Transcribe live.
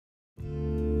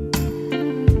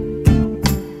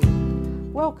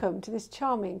Welcome to this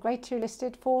charming Grade 2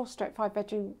 listed 4/5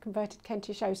 bedroom converted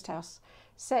Kentish oast house,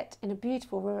 set in a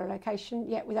beautiful rural location,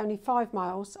 yet with only 5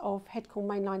 miles of Headcorn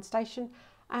mainline station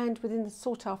and within the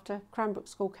sought after Cranbrook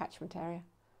School catchment area.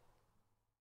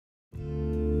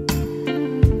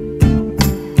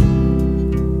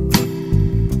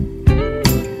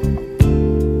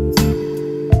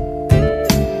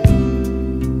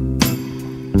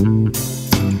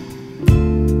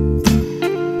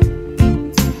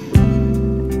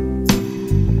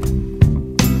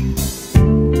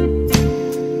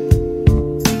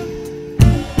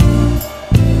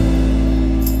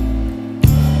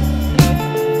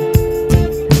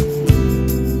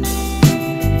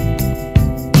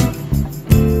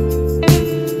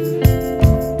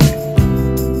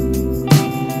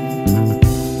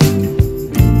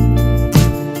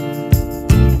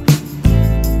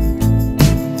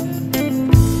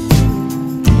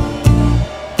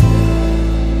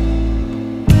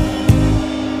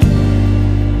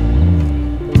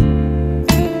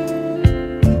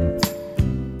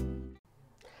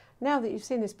 Now that you've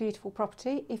seen this beautiful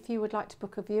property, if you would like to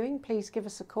book a viewing, please give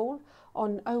us a call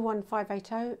on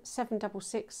 01580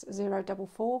 766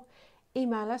 044,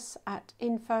 email us at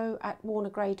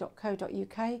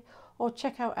info@warnergray.co.uk or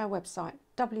check out our website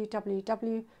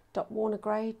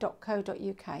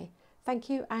www.warnergray.co.uk. Thank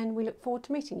you, and we look forward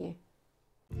to meeting you.